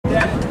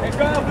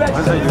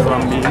bless you.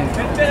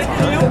 And thank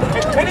you.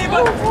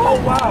 Anybody?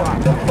 Oh, wow.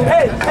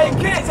 Hey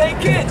kids.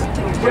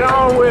 Get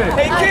on with it.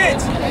 Hey,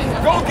 kids,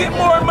 go get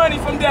more money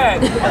from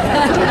Dad.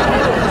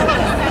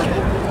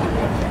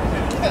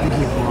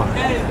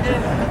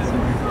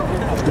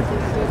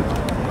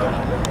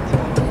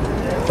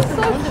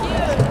 So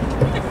cute.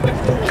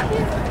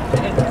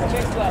 And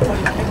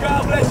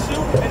God bless you,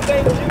 and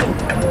thank you.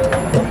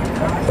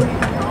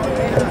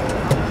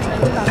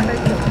 And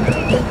thank you.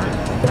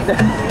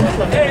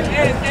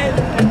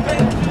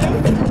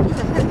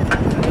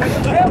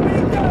 Here we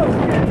go.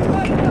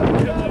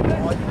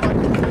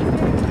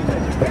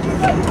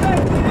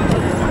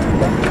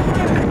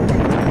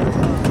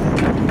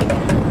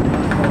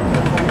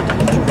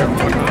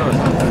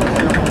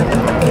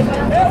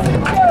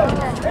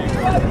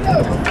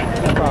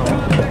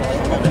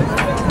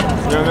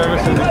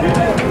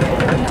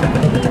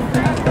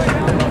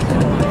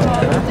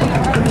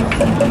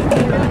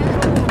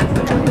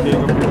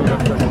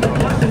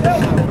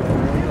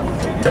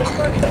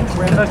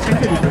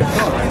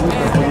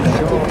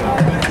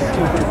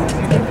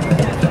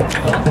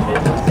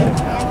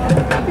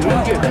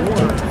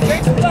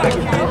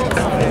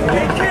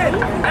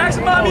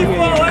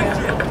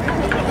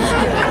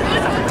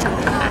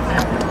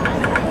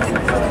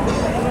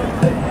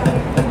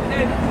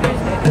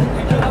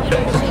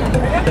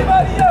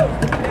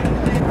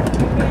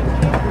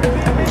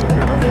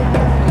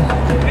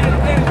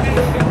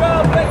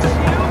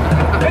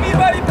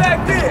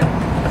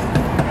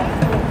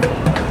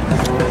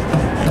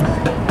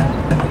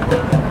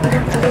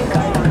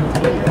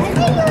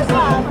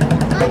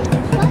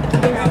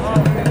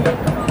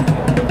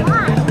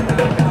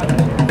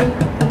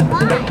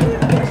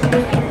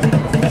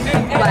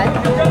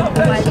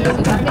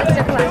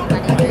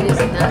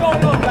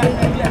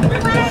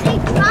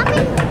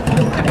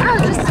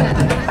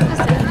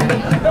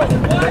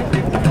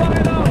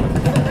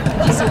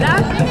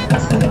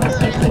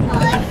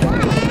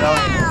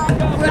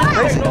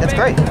 That's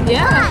great.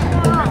 Yeah.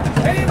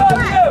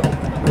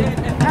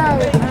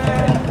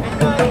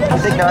 I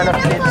think not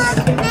enough kids.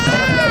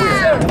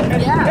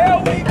 Yeah.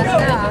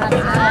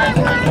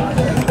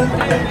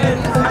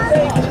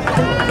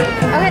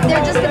 Okay,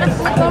 they're just gonna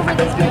flip over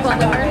these people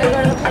and then we're gonna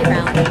go to the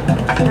playground.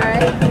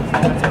 Alright?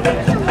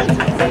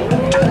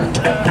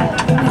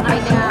 I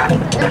know.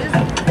 They're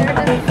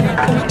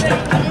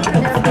just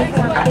their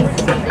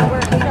performance. They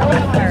were so hard.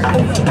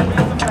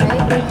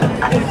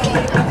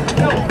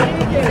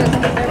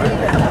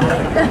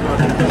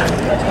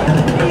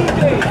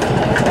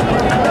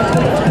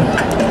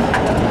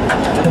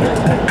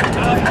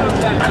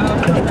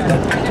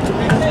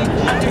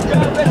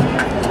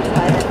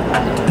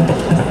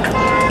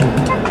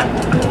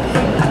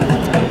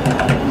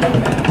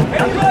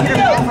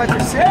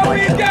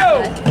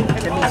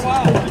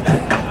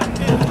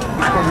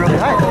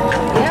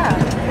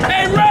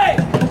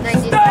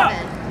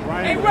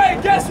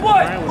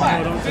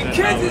 The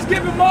kids is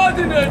giving more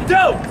than the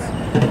adults.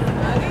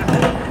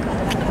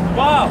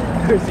 Wow.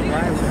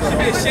 Should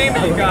be ashamed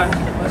of you guys.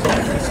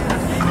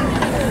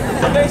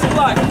 Thanks a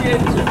lot,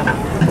 kids.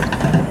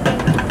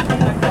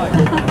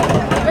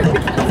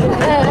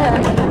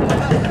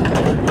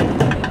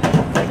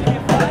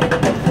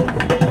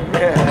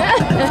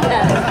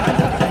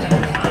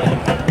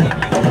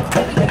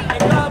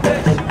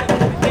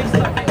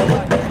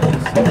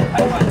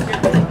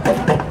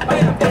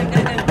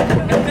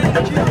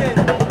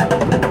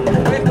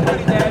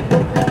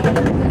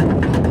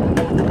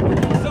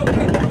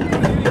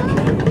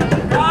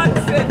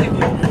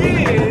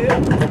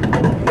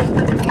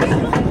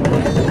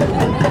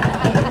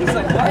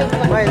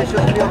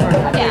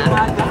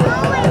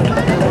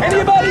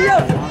 Anybody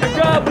else?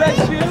 God bless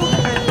you.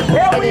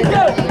 Here we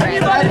go.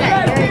 Anybody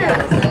back here?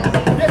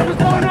 Guess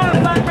what's going on,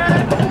 black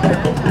man?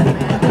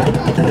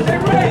 Hey,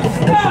 Ray,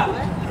 stop.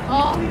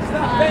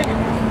 Stop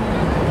begging.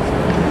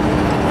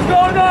 What's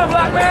going on,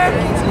 black man?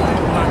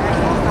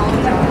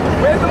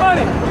 Where's the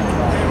money?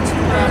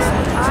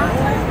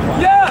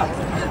 Yeah.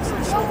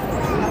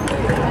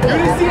 You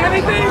didn't see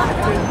anything?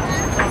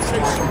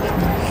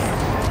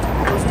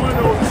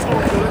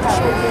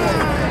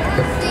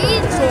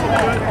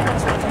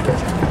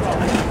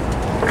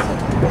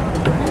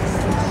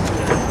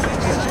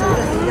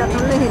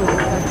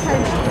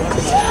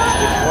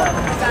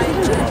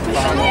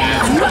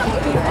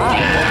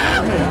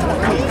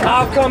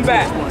 I'll come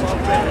back.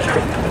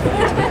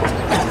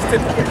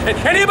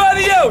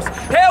 Anybody else?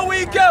 Here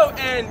we go.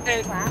 And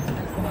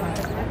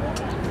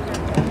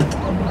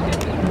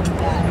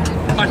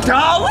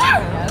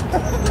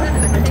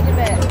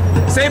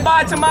 $1? Say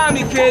bye to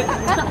mommy, kid.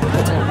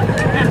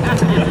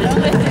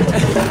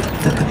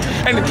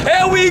 And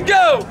here we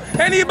go.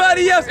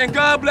 Anybody else? And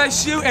God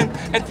bless you and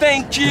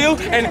thank you.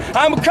 And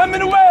I'm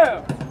coming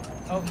around.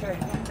 Okay.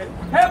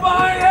 Head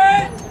behind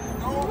head.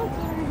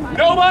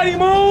 Nobody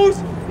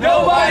moves.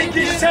 Nobody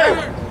gets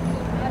hurt.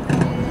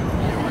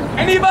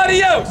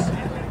 Anybody else?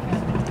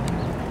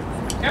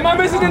 Am I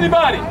missing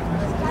anybody?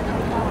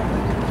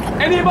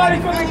 Anybody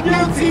feeling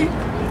guilty?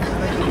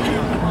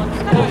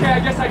 Okay, I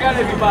guess I got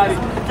everybody.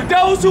 For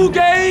those who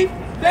gave,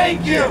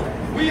 thank you.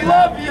 We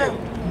love you.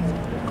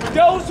 For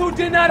those who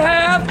did not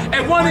have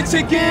and wanted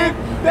to give,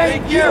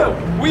 thank you.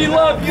 We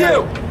love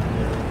you.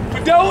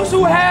 For those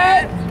who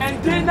had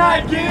and did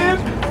not give,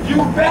 you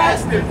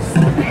bastards.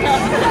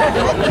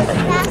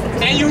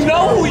 And you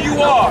know who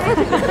you are.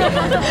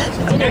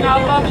 And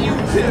I love you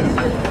too.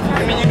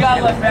 I mean, you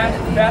gotta love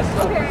bastards. You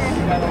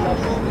gotta love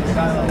them. You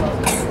gotta love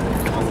them.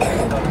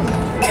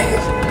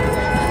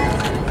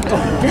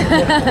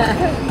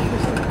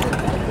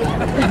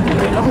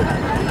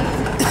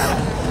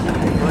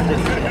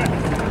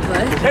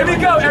 Here we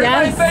go.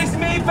 Everybody face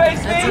me,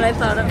 face me. That's what I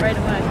thought of right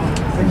away.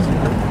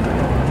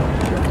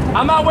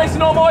 I'm not wasting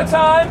no more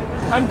time.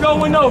 I'm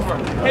going over.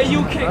 Hey,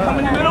 you kid, come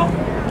in the middle.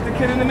 The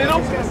kid in the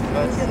middle.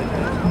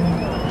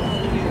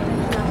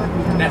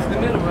 That's the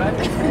middle, right?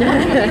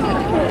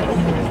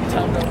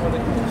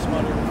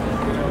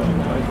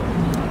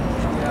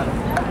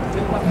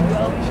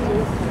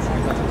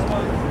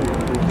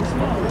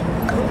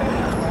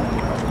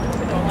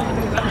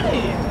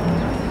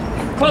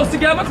 Close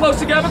together, close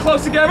together,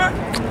 close together.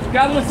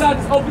 Gather inside,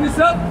 just open this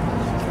up.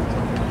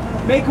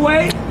 Make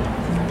way.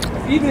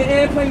 Even the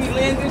airplane, you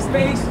land in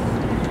space.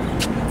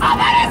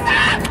 Open this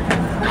up!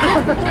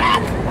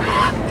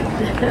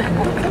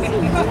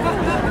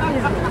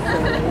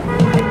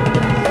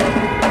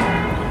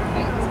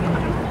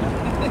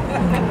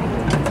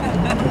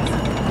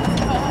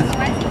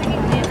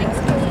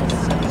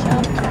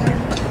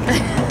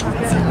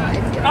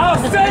 I'll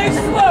say it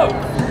slow.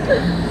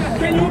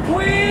 Can you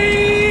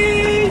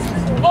please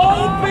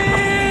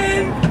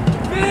open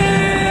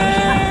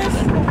this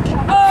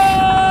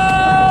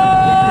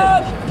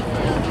up?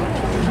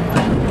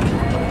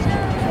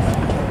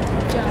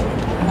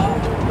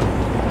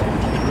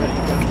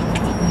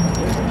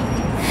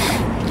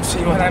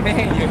 See what I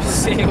mean? You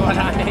see what I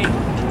mean?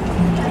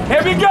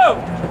 Here we go.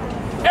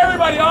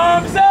 Everybody,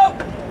 arms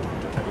up.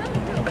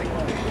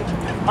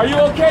 Are you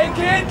okay,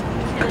 kid?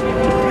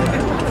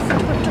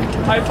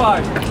 High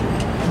five.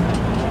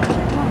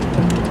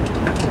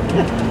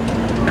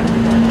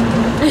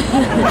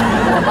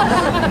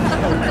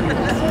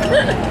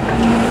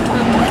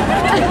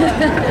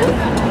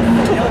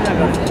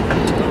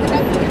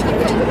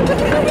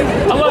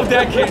 I love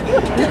that kid.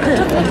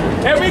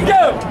 Here we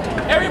go.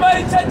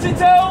 Everybody touch your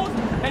toes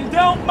and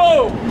don't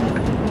move.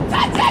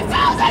 Touch your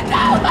toes and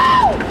don't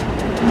move.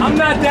 I'm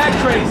not that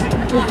crazy.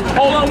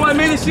 Hold on 1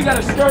 minute. She got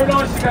a skirt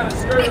on. She got a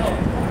skirt on.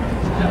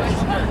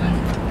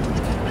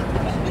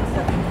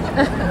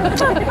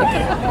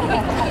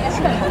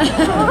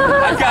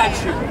 I got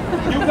you.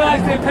 You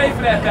guys didn't pay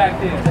for that back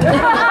then.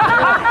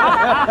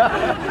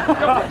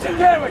 Yo, put your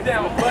camera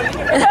down, buddy.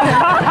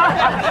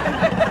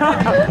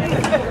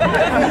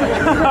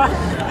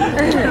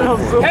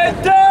 Head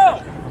down.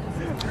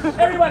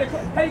 Everybody,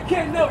 hey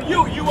kid, no,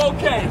 you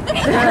okay.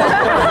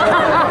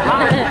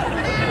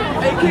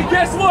 Hey kid,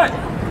 guess what?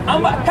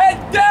 Head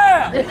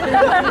down.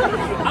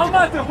 I'm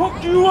about to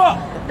hook you up.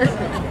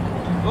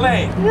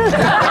 Lay.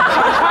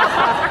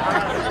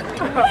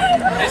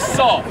 It's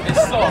soft,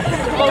 it's soft.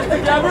 Close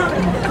together,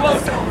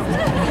 close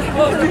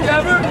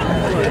together.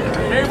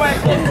 Everybody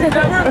close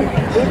together.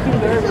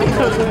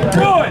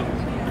 Good,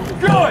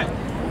 good,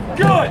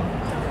 good,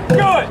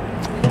 good,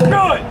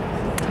 good.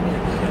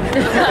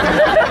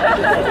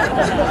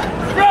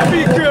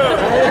 Very good.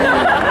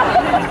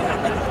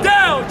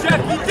 Down,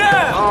 Jackie,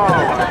 down.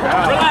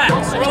 Relax,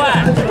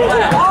 relax,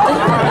 relax.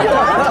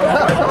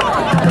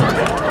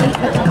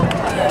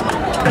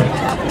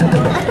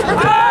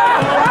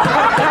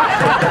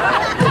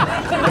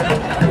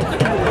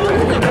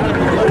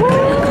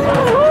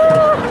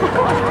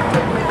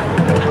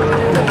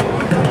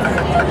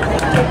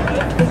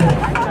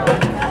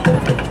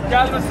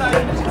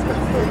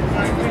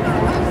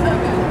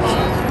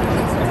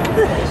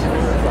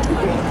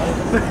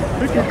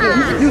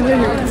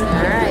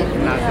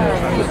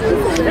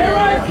 Here I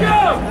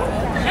come!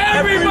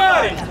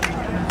 Everybody!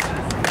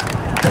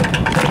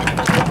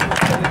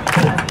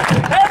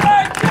 Here I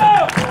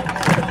come!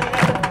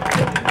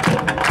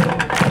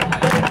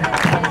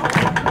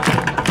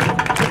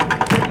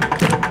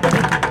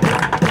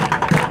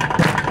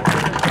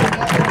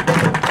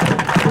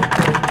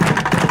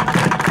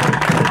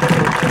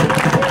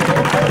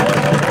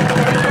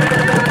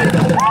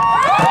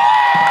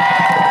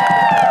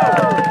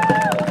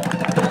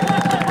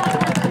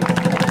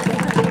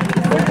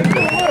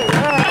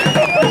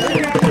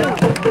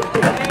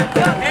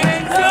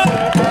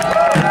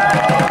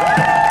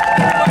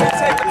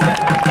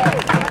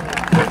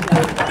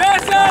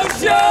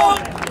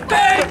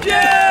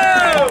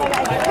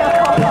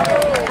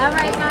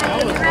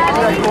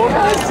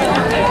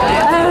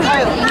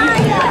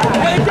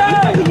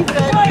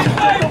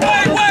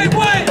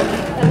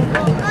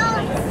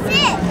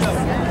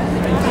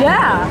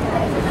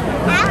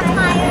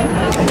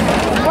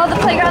 Well, the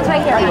playground's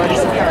right here.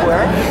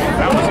 Where?